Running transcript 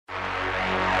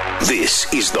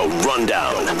This is The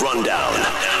Rundown. The Rundown.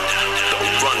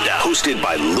 Hosted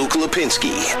by Luke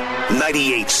Lapinski.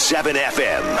 98.7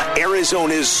 FM,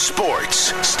 Arizona's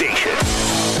sports station.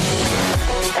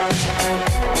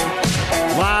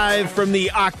 Live from the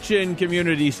Auction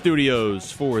Community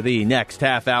Studios for the next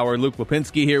half hour. Luke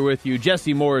Lapinski here with you.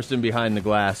 Jesse Morrison behind the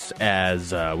glass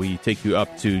as we take you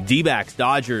up to D-backs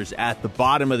Dodgers at the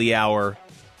bottom of the hour.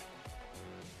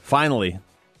 Finally,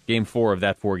 Game 4 of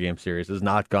that four-game series has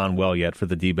not gone well yet for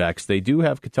the D-backs. They do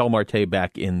have Ketel Marte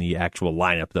back in the actual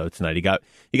lineup, though, tonight. He got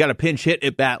a pinch hit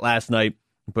at bat last night,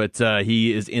 but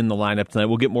he is in the lineup tonight.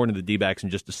 We'll get more into the D-backs in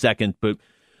just a second, but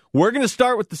we're going to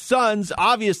start with the Suns,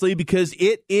 obviously, because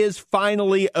it is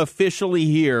finally officially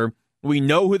here. We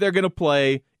know who they're going to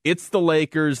play. It's the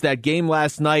Lakers. That game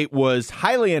last night was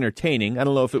highly entertaining. I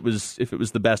don't know if it was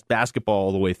the best basketball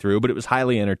all the way through, but it was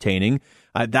highly entertaining.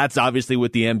 That's obviously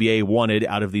what the NBA wanted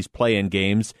out of these play-in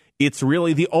games. It's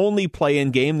really the only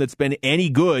play-in game that's been any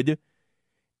good,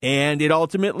 and it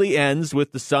ultimately ends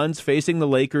with the Suns facing the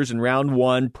Lakers in round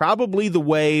one, probably the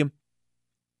way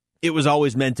it was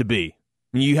always meant to be.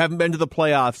 I mean, you haven't been to the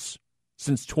playoffs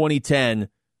since 2010.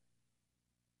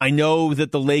 I know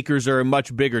that the Lakers are a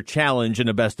much bigger challenge in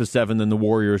a best-of-7 than the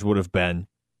Warriors would have been.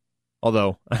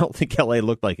 Although, I don't think LA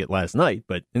looked like it last night,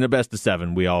 but in a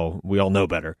best-of-7, we all know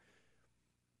better.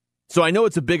 So I know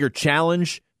it's a bigger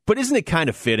challenge, but isn't it kind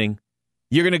of fitting?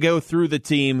 You're going to go through the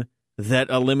team that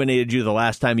eliminated you the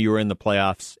last time you were in the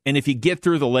playoffs. And if you get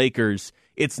through the Lakers,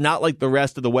 it's not like the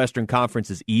rest of the Western Conference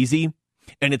is easy.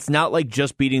 And it's not like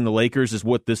just beating the Lakers is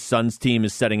what this Suns team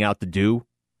is setting out to do.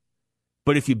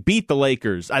 But if you beat the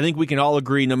Lakers, I think we can all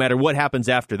agree no matter what happens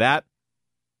after that,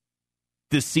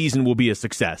 this season will be a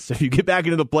success. If you get back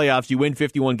into the playoffs, you win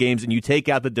 51 games, and you take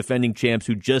out the defending champs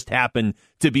who just happen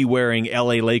to be wearing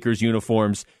LA Lakers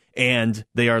uniforms, and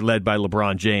they are led by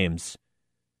LeBron James.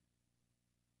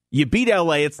 You beat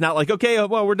LA, it's not like, okay,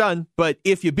 well, we're done. But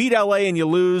if you beat LA and you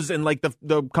lose in like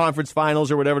the conference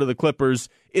finals or whatever to the Clippers,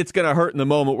 it's going to hurt in the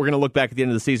moment. We're going to look back at the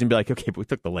end of the season and be like, okay, but we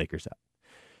took the Lakers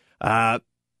out.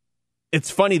 It's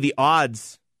funny, the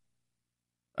odds.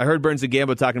 I heard Burns and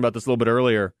Gambo talking about this a little bit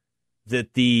earlier,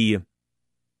 that the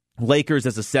Lakers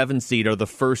as a 7 seed are the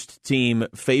first team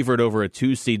favored over a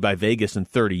 2 seed by Vegas in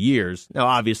 30 years. Now,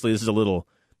 obviously, this is a little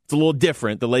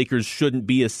different. The Lakers shouldn't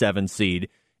be a 7 seed,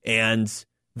 and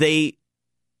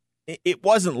it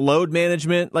wasn't load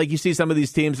management. Like you see some of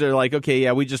these teams that are like, okay,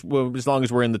 yeah, as long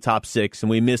as we're in the top 6 and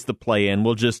we miss the play-in,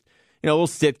 we'll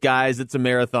sit guys. It's a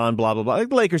marathon, blah, blah, blah. Like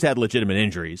the Lakers had legitimate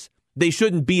injuries. They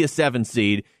shouldn't be a 7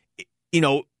 seed.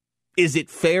 Is it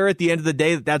fair at the end of the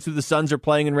day that that's who the Suns are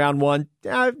playing in round one?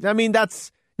 I mean,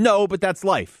 but that's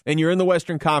life. And you're in the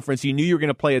Western Conference. You knew you were going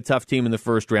to play a tough team in the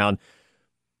first round.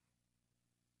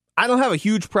 I don't have a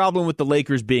huge problem with the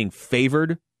Lakers being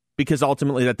favored because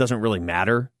ultimately that doesn't really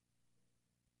matter.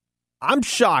 I'm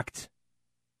shocked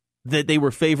that they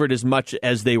were favored as much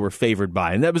as they were favored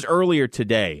by. And that was earlier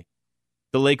today.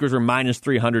 The Lakers were minus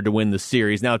 300 to win the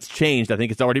series. Now it's changed. I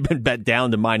think it's already been bet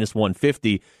down to minus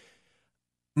 150.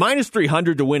 Minus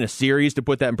 300 to win a series, to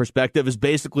put that in perspective, is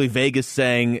basically Vegas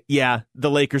saying, yeah, the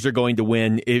Lakers are going to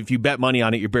win. If you bet money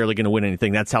on it, you're barely going to win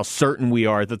anything. That's how certain we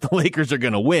are that the Lakers are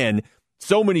going to win.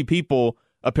 So many people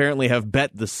apparently have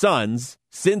bet the Suns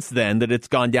since then that it's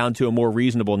gone down to a more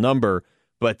reasonable number.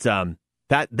 But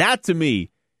that to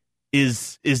me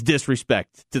is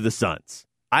disrespect to the Suns.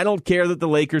 I don't care that the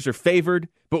Lakers are favored,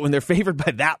 but when they're favored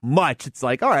by that much, it's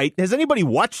like, all right, has anybody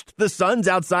watched the Suns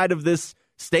outside of this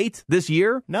state this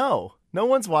year? No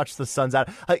one's watched the Suns out.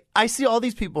 I see all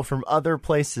these people from other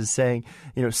places saying,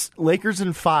 Lakers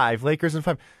in 5.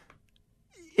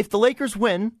 If the Lakers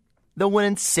win, they'll win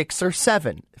in 6 or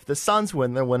 7. If the Suns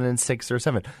win, they'll win in 6 or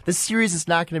 7. This series is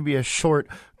not going to be a short,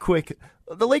 quick.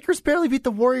 The Lakers barely beat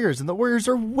the Warriors, and the Warriors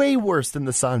are way worse than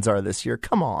the Suns are this year.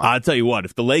 Come on. I'll tell you what,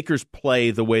 if the Lakers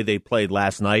play the way they played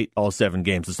last night, all 7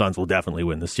 games, the Suns will definitely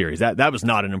win the series. That was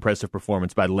not an impressive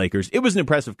performance by the Lakers. It was an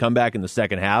impressive comeback in the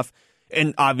second half,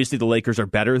 and obviously the Lakers are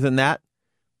better than that.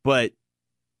 But,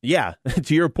 yeah,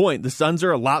 to your point, the Suns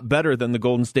are a lot better than the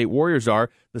Golden State Warriors are.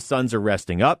 The Suns are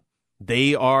resting up.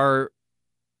 They are,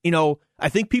 I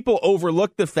think people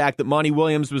overlook the fact that Monty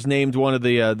Williams was named one of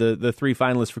the 3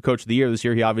 finalists for Coach of the Year this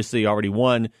year. He obviously already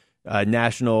won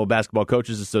National Basketball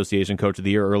Coaches Association Coach of the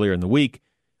Year earlier in the week.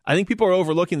 I think people are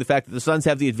overlooking the fact that the Suns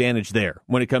have the advantage there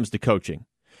when it comes to coaching.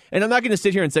 And I'm not going to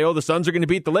sit here and say, the Suns are going to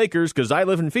beat the Lakers because I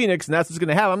live in Phoenix and that's what's going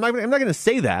to happen. I'm not going to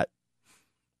say that.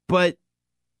 But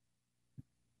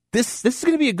this is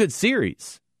going to be a good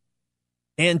series.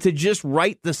 And to just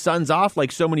write the Suns off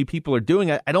like so many people are doing,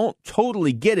 I don't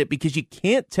totally get it, because you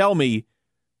can't tell me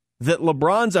that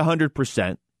LeBron's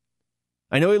 100%,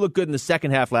 I know he looked good in the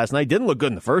second half last night. Didn't look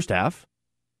good in the first half.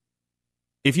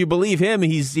 If you believe him,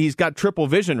 he's got triple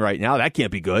vision right now. That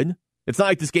can't be good. It's not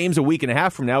like this game's a week and a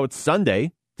half from now. It's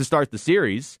Sunday to start the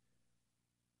series.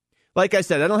 Like I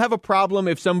said, I don't have a problem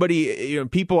if somebody,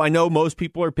 I know most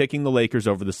people are picking the Lakers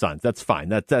over the Suns. That's fine.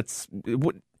 That's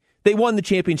they won the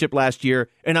championship last year,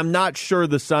 and I'm not sure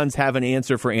the Suns have an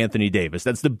answer for Anthony Davis.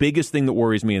 That's the biggest thing that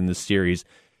worries me in this series.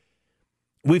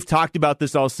 We've talked about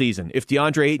this all season. If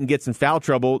DeAndre Ayton gets in foul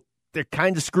trouble, they're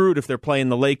kind of screwed if they're playing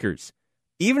the Lakers.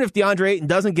 Even if DeAndre Ayton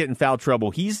doesn't get in foul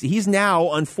trouble, he's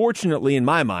now, unfortunately, in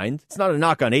my mind, it's not a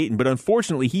knock on Ayton, but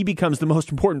unfortunately, he becomes the most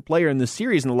important player in this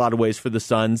series in a lot of ways for the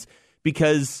Suns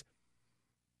because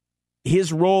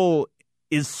his role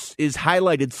is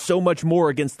highlighted so much more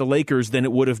against the Lakers than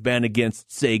it would have been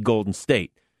against, say, Golden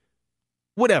State.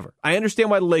 Whatever. I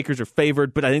understand why the Lakers are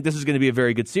favored, but I think this is going to be a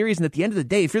very good series. And at the end of the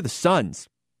day, if you're the Suns,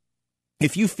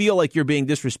 if you feel like you're being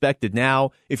disrespected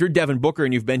now, if you're Devin Booker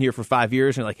and you've been here for 5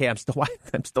 years and you're like, hey, I'm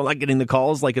still not getting the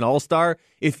calls like an all-star,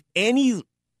 if any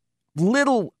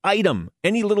little item,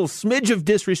 any little smidge of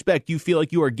disrespect you feel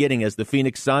like you are getting as the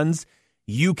Phoenix Suns,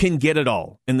 you can get it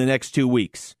all in the next 2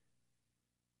 weeks.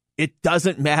 It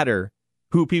doesn't matter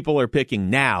who people are picking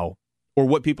now or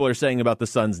what people are saying about the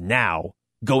Suns now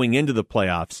going into the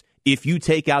playoffs. If you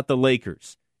take out the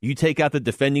Lakers, you take out the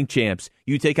defending champs,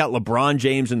 you take out LeBron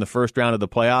James in the first round of the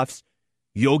playoffs,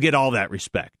 you'll get all that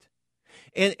respect.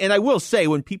 And I will say,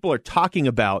 when people are talking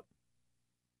about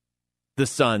the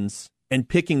Suns and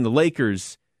picking the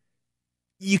Lakers,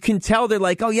 you can tell they're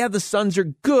like, oh yeah, the Suns are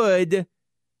good,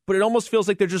 but it almost feels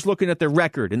like they're just looking at their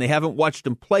record and they haven't watched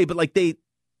them play. But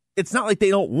it's not like they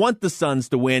don't want the Suns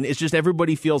to win. It's just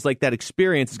everybody feels like that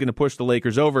experience is going to push the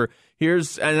Lakers over.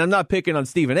 And I'm not picking on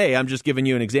Stephen A. I'm just giving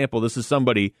you an example. This is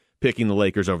somebody picking the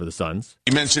Lakers over the Suns.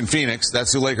 You mentioned Phoenix.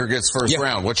 That's who Laker gets first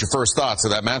round. What's your first thoughts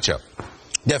of that matchup?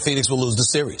 That Phoenix will lose the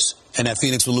series. And that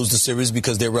Phoenix will lose the series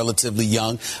because they're relatively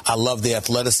young. I love the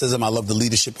athleticism. I love the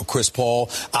leadership of Chris Paul.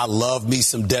 I love me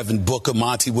some Devin Booker.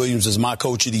 Monty Williams is my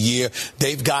coach of the year.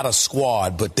 They've got a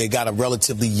squad, but they got a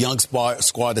relatively young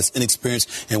squad that's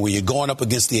inexperienced. And when you're going up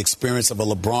against the experience of a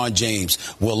LeBron James,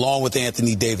 along with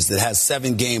Anthony Davis, that has a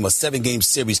 7-game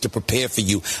series to prepare for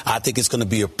you, I think it's going to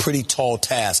be a pretty tall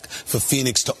task for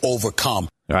Phoenix to overcome.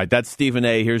 All right, that's Stephen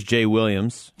A. Here's Jay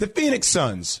Williams. The Phoenix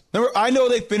Suns. I know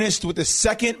they finished with the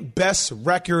second best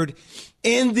record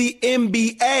in the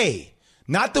NBA,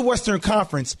 not the Western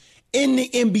Conference, in the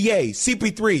NBA.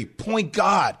 CP3, point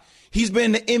guard. He's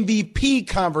been in the MVP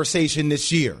conversation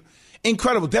this year.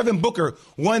 Incredible. Devin Booker,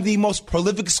 one of the most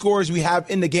prolific scorers we have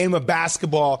in the game of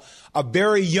basketball. A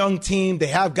very young team. They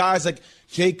have guys like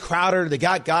Jay Crowder. They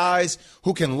got guys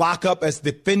who can lock up as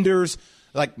defenders,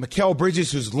 like Mikal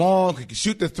Bridges, who's long, who can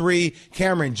shoot the three,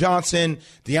 Cameron Johnson,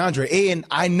 DeAndre Ayton.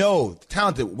 I know,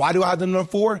 talented. Why do I have them number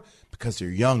 4? Because they're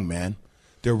young, man.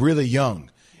 They're really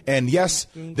young. And yes,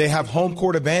 they have home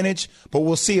court advantage, but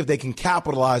we'll see if they can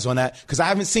capitalize on that, because I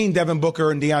haven't seen Devin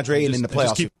Booker and DeAndre Ayton in the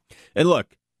playoffs. And look,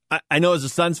 I know as a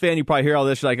Suns fan, you probably hear all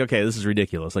this, you're like, okay, this is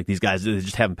ridiculous. Like, these guys, they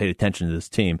just haven't paid attention to this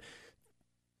team.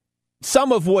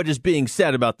 Some of what is being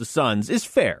said about the Suns is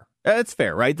fair. It's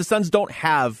fair, right? The Suns don't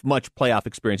have much playoff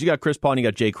experience. You got Chris Paul and you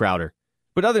got Jay Crowder.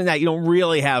 But other than that, you don't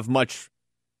really have much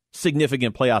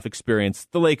significant playoff experience.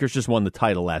 The Lakers just won the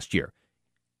title last year.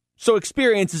 So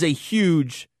experience is a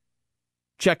huge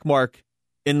check mark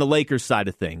in the Lakers side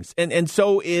of things. And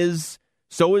so is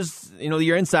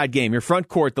your inside game, your front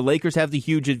court. The Lakers have the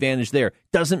huge advantage there.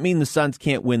 Doesn't mean the Suns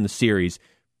can't win the series,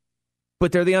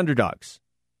 but they're the underdogs.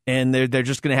 And they're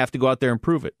just going to have to go out there and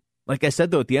prove it. Like I said,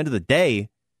 though, at the end of the day,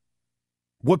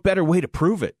 what better way to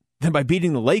prove it than by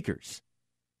beating the Lakers?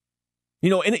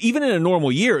 And even in a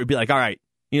normal year, it'd be like, all right,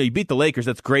 you beat the Lakers.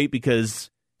 That's great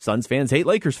because Suns fans hate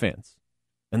Lakers fans.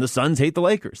 And the Suns hate the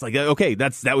Lakers. Like, okay,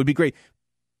 that would be great.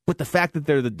 But the fact that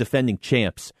they're the defending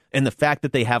champs and the fact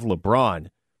that they have LeBron,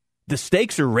 the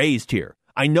stakes are raised here.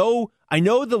 I know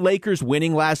the Lakers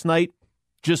winning last night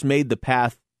just made the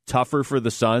path tougher for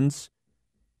the Suns.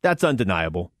 That's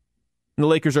undeniable. And the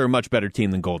Lakers are a much better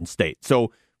team than Golden State.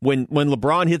 So when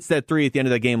LeBron hits that 3 at the end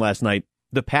of that game last night,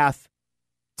 the path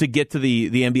to get to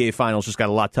the NBA Finals just got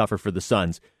a lot tougher for the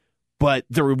Suns. But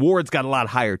the rewards got a lot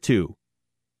higher, too.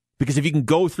 Because if you can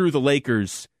go through the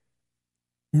Lakers,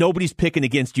 nobody's picking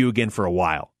against you again for a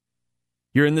while.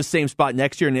 You're in the same spot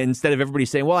next year, and instead of everybody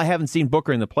saying, well, I haven't seen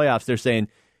Booker in the playoffs, they're saying,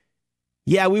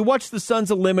 yeah, we watched the Suns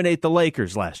eliminate the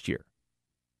Lakers last year.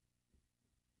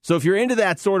 So if you're into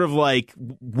that sort of like,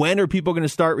 when are people going to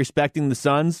start respecting the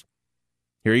Suns?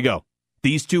 Here you go.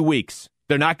 These 2 weeks.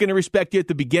 They're not going to respect you at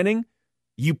the beginning.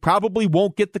 You probably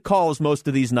won't get the calls most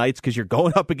of these nights because you're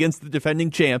going up against the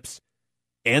defending champs.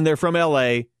 and they're from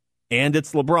L.A., and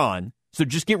it's LeBron. So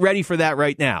just get ready for that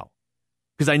right now.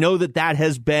 Because I know that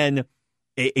has been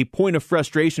a point of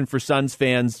frustration for Suns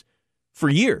fans for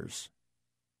years.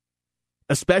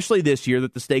 Especially this year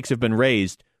that the stakes have been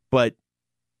raised. But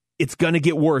it's going to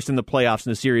get worse in the playoffs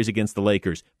in the series against the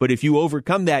Lakers. But if you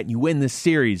overcome that and you win this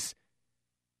series,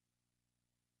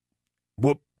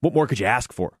 what more could you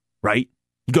ask for, right?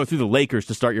 You go through the Lakers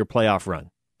to start your playoff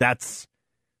run. That's,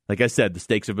 like I said, the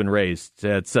stakes have been raised.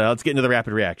 Let's get into the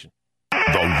rapid reaction.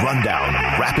 The Rundown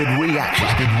Rapid Reaction.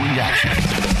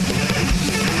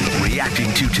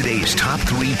 Reacting to today's top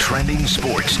 3 trending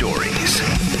sports stories.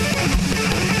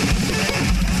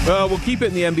 Well, we'll keep it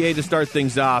in the NBA to start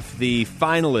things off. The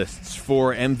finalists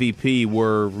for MVP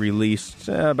were released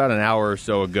about an hour or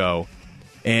so ago.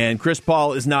 And Chris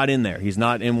Paul is not in there. He's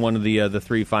not in one of the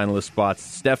 3 finalist spots.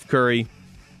 Steph Curry,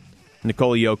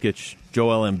 Nikola Jokic,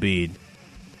 Joel Embiid.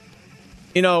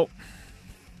 You know,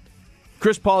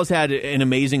 Chris Paul has had an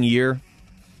amazing year.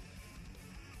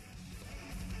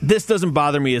 This doesn't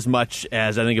bother me as much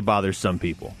as I think it bothers some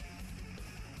people.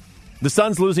 The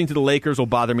Suns losing to the Lakers will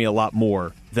bother me a lot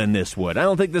more than this would. I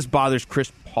don't think this bothers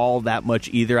Chris Paul that much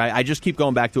either. I just keep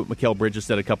going back to what Mikal Bridges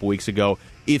said a couple weeks ago.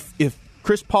 If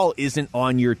Chris Paul isn't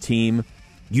on your team,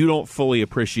 you don't fully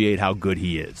appreciate how good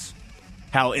he is,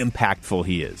 how impactful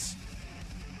he is.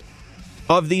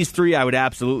 Of these 3, I would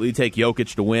absolutely take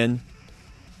Jokic to win.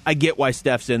 I get why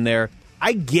Steph's in there.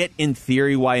 I get, in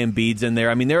theory, why Embiid's in there.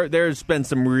 I mean, there's been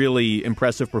some really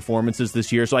impressive performances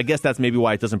this year, so I guess that's maybe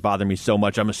why it doesn't bother me so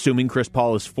much. I'm assuming Chris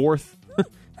Paul is 4th,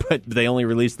 but they only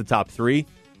released the top 3.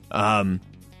 The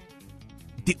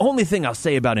only thing I'll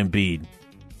say about Embiid,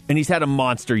 and he's had a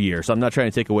monster year, so I'm not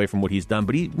trying to take away from what he's done,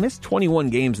 but he missed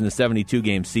 21 games in the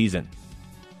 72-game season.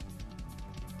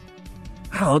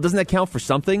 I don't know, doesn't that count for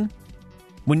something?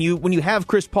 When you have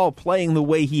Chris Paul playing the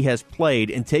way he has played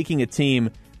and taking a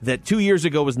team that 2 years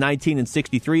ago was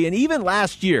 19-63, and even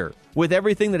last year, with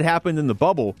everything that happened in the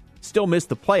bubble, still missed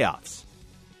the playoffs.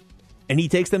 And he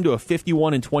takes them to a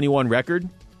 51-21 record.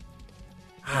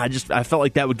 I felt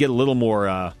like that would get a little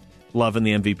more love in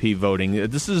the MVP voting.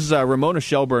 This is Ramona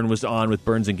Shelburne was on with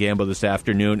Burns and Gambo this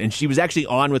afternoon, and she was actually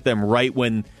on with them right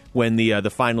when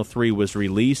the final 3 was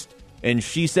released. And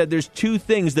she said there's 2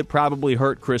 things that probably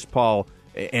hurt Chris Paul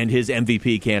and his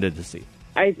MVP candidacy.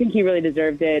 I think he really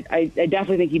deserved it. I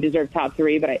definitely think he deserved top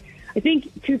 3, but I think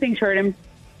 2 things hurt him.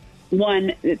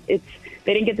 One, they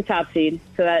didn't get the top seed,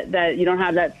 so that you don't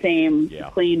have that same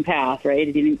clean path, right?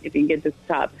 If you can get to the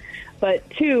top. But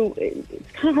 2,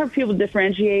 it's kind of hard for people to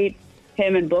differentiate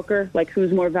him and Booker, like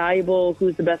who's more valuable,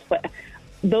 who's the best player.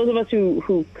 Those of us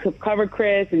who covered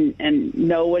Chris and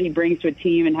know what he brings to a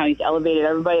team and how he's elevated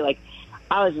everybody, like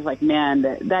I was just like, man,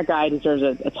 that guy deserves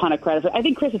a ton of credit. I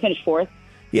think Chris will finish 4th.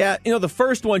 Yeah, the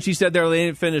first one she said there, they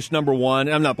didn't finish number 1.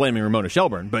 I'm not blaming Ramona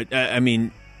Shelburne, but,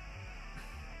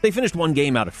 they finished 1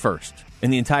 game out of first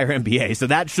in the entire NBA, so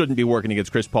that shouldn't be working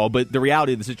against Chris Paul. But the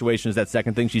reality of the situation is that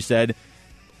second thing she said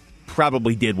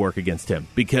probably did work against him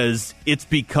because it's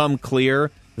become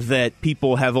clear that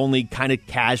people have only kind of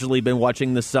casually been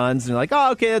watching the Suns and like,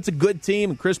 oh, okay, that's a good team,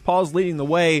 and Chris Paul's leading the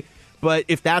way. But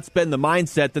if that's been the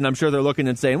mindset, then I'm sure they're looking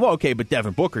and saying, well, okay, but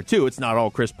Devin Booker, too. It's not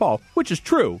all Chris Paul, which is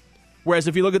true. Whereas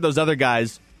if you look at those other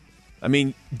guys, I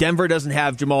mean, Denver doesn't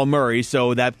have Jamal Murray,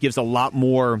 so that gives a lot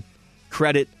more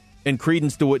credit and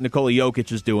credence to what Nikola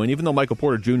Jokic is doing, even though Michael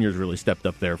Porter Jr. has really stepped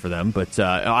up there for them. But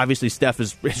obviously Steph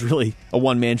is really a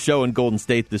one-man show in Golden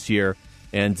State this year.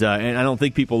 And I don't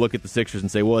think people look at the Sixers and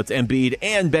say, well, it's Embiid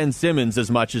and Ben Simmons as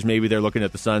much as maybe they're looking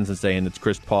at the Suns and saying it's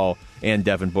Chris Paul and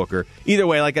Devin Booker. Either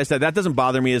way, like I said, that doesn't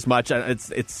bother me as much.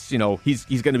 It's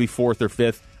he's going to be 4th or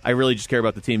 5th. I really just care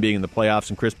about the team being in the playoffs,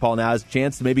 and Chris Paul now has a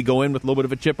chance to maybe go in with a little bit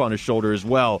of a chip on his shoulder as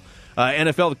well.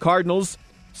 NFL, the Cardinals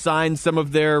signed some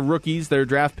of their rookies, their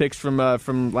draft picks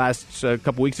from last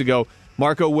couple weeks ago.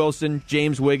 Marco Wilson,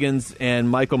 James Wiggins, and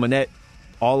Michael Manette,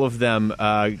 all of them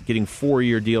getting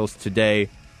 4-year deals today.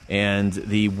 And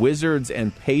the Wizards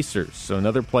and Pacers, so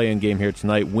another play-in game here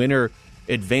tonight. Winner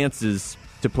advances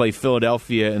to play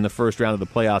Philadelphia in the first round of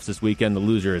the playoffs this weekend. The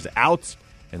loser is out.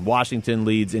 And Washington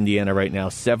leads Indiana right now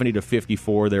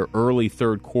 70-54. They're early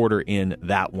third quarter in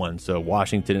that one. So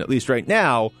Washington, at least right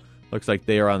now, looks like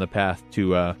they are on the path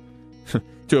to a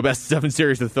best-of-7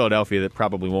 series with Philadelphia that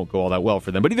probably won't go all that well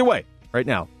for them. But either way, right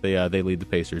now, they lead the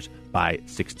Pacers by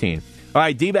 16. All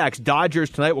right, D-backs, Dodgers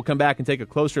tonight. We'll come back and take a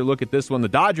closer look at this one. The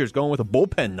Dodgers going with a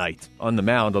bullpen night on the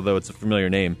mound, although it's a familiar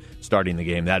name starting the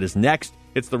game. That is next.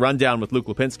 It's the Rundown with Luke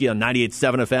Lapinski on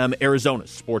 98.7 FM,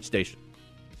 Arizona's sports station.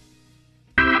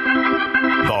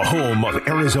 The home of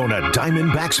Arizona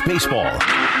Diamondbacks baseball.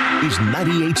 is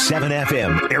 98.7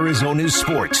 FM, Arizona's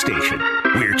sports station.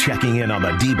 We're checking in on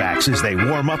the D-backs as they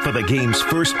warm up for the game's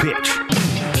first pitch.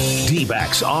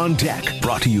 D-backs on deck,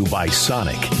 brought to you by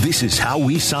Sonic. This is how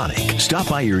we Sonic. Stop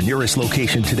by your nearest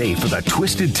location today for the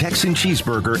Twisted Texan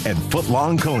Cheeseburger and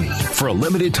Footlong Coney for a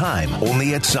limited time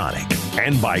only at Sonic.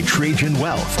 And by Trajan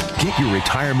Wealth. Get your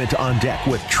retirement on deck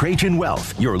with Trajan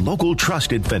Wealth, your local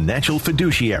trusted financial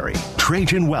fiduciary.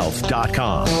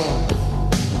 TrajanWealth.com.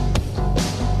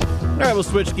 All right, we'll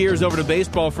switch gears over to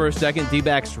baseball for a second.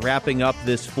 D-backs wrapping up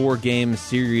this 4-game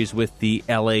series with the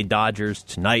L.A. Dodgers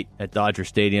tonight at Dodger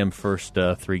Stadium. First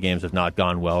 3 games have not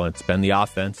gone well. It's been the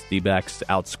offense. D-backs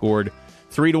outscored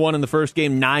 3-1 in the first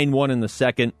game, 9-1 in the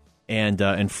second, and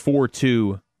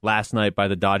 4-2 last night by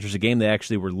the Dodgers. A game they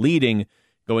actually were leading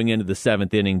going into the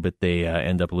 7th inning, but they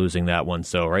end up losing that one.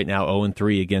 So right now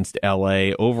 0-3 against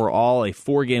L.A. Overall, a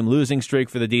 4-game losing streak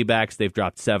for the D-backs. They've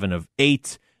dropped 7 of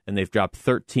 8. And they've dropped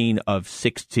 13 of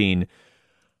 16.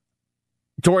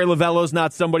 Torey Lovello's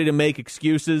not somebody to make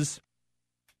excuses,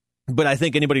 but I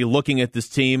think anybody looking at this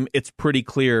team, it's pretty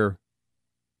clear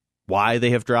why they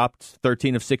have dropped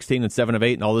 13 of 16 and 7 of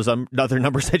 8 and all those other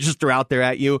numbers I just threw out there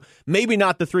at you. Maybe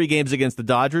not the 3 games against the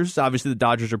Dodgers. Obviously, the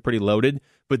Dodgers are pretty loaded,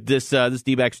 but this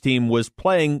D-backs team was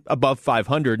playing above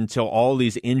 500 until all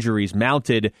these injuries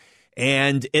mounted.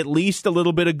 And at least a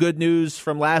little bit of good news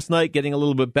from last night, getting a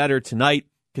little bit better tonight.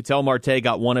 Ketel Marte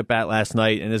got 1 at-bat last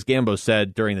night, and as Gambo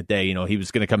said during the day, he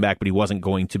was going to come back, but he wasn't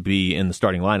going to be in the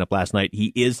starting lineup last night.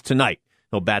 He is tonight.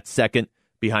 He'll bat second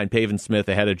behind Pavin Smith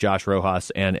ahead of Josh Rojas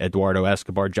and Eduardo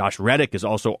Escobar. Josh Reddick is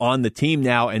also on the team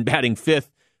now and batting 5th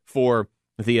for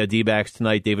the D-backs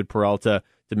tonight. David Peralta,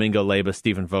 Domingo Leyba,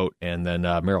 Stephen Vogt, and then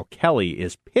Merrill Kelly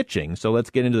is pitching. So let's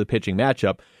get into the pitching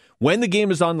matchup. When the game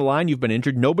is on the line, you've been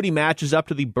injured. Nobody matches up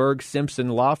to the Berg Simpson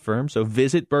law firm, so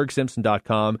visit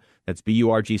BergSimpson.com. That's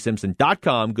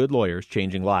BURGSimpson.com. Good lawyers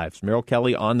changing lives. Merrill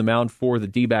Kelly on the mound for the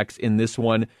D-backs in this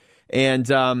one. And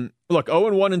look,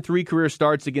 0-1 in 3 career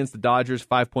starts against the Dodgers,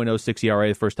 5.06 ERA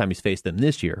the first time he's faced them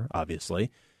this year, obviously.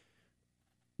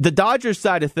 The Dodgers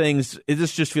side of things,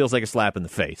 this just feels like a slap in the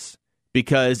face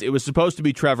because it was supposed to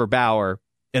be Trevor Bauer.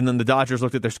 And then the Dodgers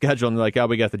looked at their schedule and they're like, "Oh,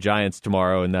 we got the Giants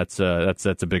tomorrow, and that's a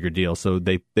bigger deal." So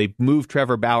they moved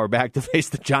Trevor Bauer back to face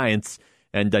the Giants,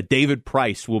 and David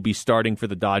Price will be starting for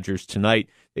the Dodgers tonight.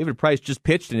 David Price just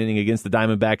pitched an inning against the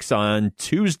Diamondbacks on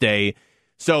Tuesday,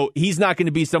 so he's not going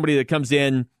to be somebody that comes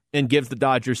in and gives the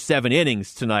Dodgers 7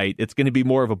 innings tonight. It's going to be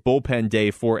more of a bullpen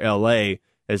day for L.A.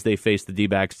 as they face the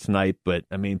D-backs tonight. But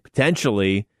I mean,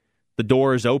 potentially, the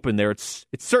door is open there. It's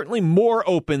certainly more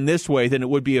open this way than it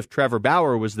would be if Trevor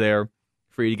Bauer was there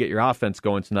for you to get your offense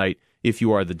going tonight if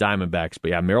you are the Diamondbacks.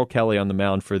 But yeah, Merrill Kelly on the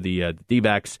mound for the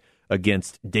D-backs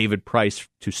against David Price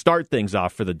to start things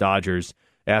off for the Dodgers.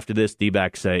 After this,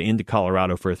 D-backs into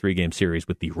Colorado for a 3-game series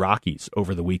with the Rockies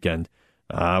over the weekend.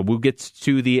 We'll get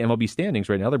to the MLB standings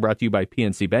right now. They're brought to you by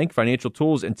PNC Bank, financial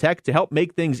tools and tech to help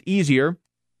make things easier.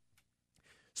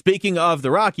 Speaking of the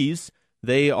Rockies,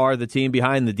 they are the team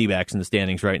behind the D-backs in the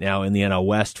standings right now in the NL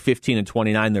West,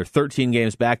 15-29. They're 13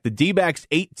 games back. The D-backs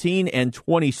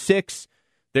 18-26.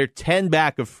 They're 10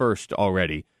 back of first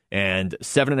already, and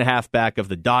 7.5 back of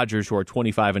the Dodgers, who are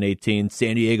 25-18.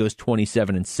 San Diego's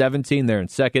 27-17. They're in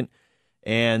second,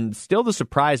 and still the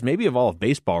surprise, maybe of all of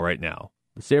baseball right now,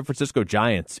 the San Francisco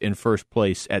Giants in first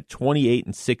place at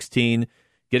 28-16,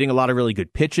 getting a lot of really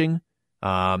good pitching.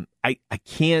 I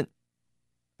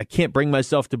can't bring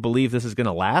myself to believe this is going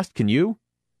to last. Can you?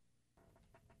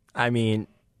 I mean,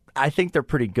 I think they're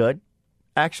pretty good,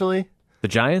 actually. The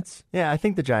Giants? Yeah, I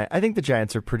think the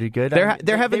Giants are pretty good.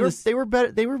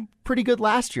 They were pretty good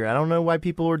last year. I don't know why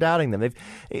people were doubting them.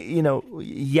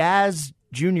 Yaz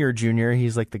Jr.,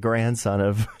 he's like the grandson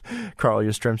of Carl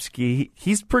Yastrzemski.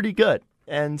 He's pretty good.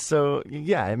 And so,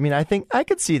 yeah, I mean, I think I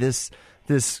could see this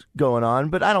going on,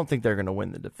 but I don't think they're going to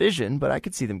win the division, but I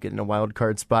could see them getting a wild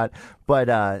card spot.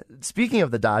 But speaking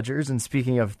of the Dodgers and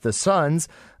speaking of the Suns,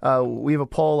 we have a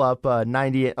poll up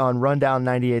 98 on Rundown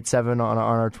 98.7 on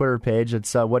our Twitter page.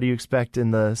 It's what do you expect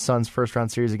in the Suns first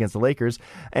round series against the Lakers?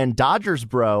 And Dodgers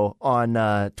Bro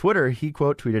on Twitter, he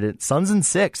quote tweeted it, Suns in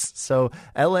 6. So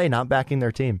LA not backing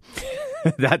their team.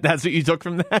 That's what you took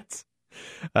from that?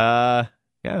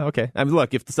 Yeah, okay. I mean,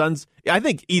 look, if the Suns, I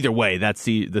think either way, that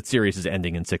series is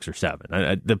ending in 6 or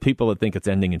 7. The people that think it's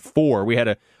ending in 4, we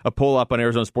had a poll up on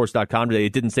ArizonaSports.com today.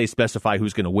 It didn't say specify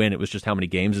who's going to win. It was just how many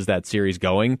games is that series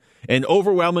going. And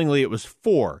overwhelmingly, it was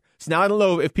 4. So now I don't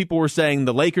know if people were saying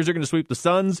the Lakers are going to sweep the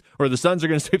Suns or the Suns are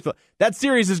going to sweep that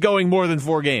series is going more than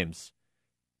 4 games.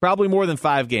 Probably more than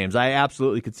 5 games. I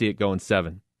absolutely could see it going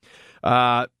 7.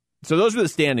 So those were the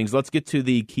standings. Let's get to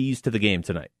the keys to the game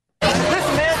tonight.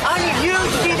 Listen, man, I need you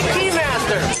to be the key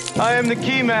master. I am the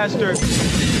key master.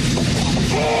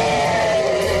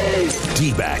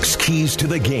 D-Backs Keys to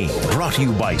the Game, brought to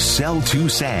you by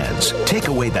Sell2Sands. Take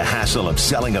away the hassle of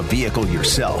selling a vehicle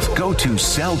yourself. Go to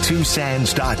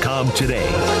sell2sands.com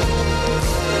today.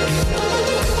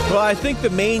 Well, I think the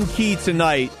main key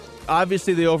tonight,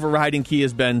 obviously the overriding key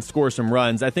has been score some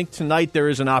runs. I think tonight there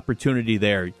is an opportunity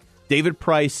there. David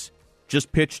Price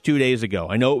just pitched 2 days ago.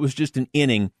 I know it was just an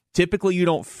inning. Typically you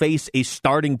don't face a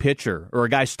starting pitcher, or a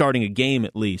guy starting a game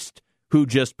at least, who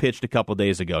just pitched a couple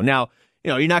days ago. Now,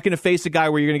 you're not going to face a guy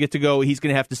where you're going to get to go, he's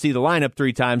going to have to see the lineup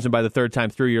 3 times, and by the third time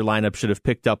through, your lineup should have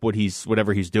picked up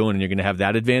whatever he's doing, and you're going to have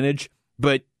that advantage.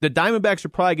 But the Diamondbacks are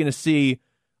probably going to see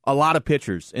a lot of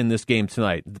pitchers in this game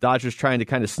tonight. The Dodgers trying to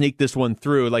kind of sneak this one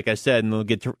through, like I said, and they'll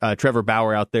get Trevor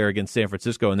Bauer out there against San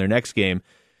Francisco in their next game.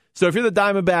 So if you're the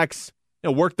Diamondbacks,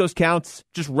 work those counts,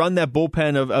 just run that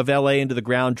bullpen of LA into the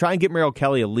ground, try and get Merrill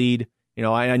Kelly a lead.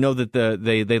 I know that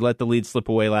they let the lead slip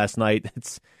away last night.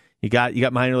 You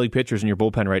got minor league pitchers in your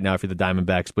bullpen right now if you're the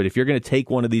Diamondbacks, but if you're going to take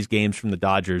one of these games from the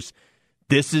Dodgers,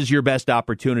 this is your best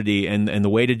opportunity, and the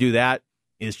way to do that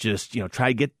is just try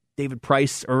to get David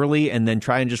Price early and then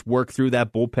try and just work through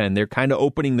that bullpen. They're kind of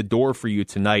opening the door for you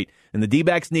tonight, and the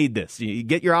D-backs need this. You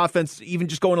get your offense even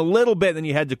just going a little bit, then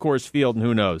you head to Coors Field, and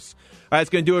who knows. All right, that's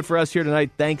going to do it for us here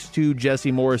tonight. Thanks to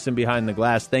Jesse Morrison behind the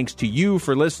glass. Thanks to you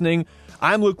for listening.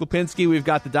 I'm Luke Lapinski. We've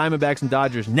got the Diamondbacks and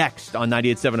Dodgers next on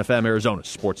 98.7 FM, Arizona's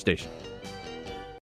sports station.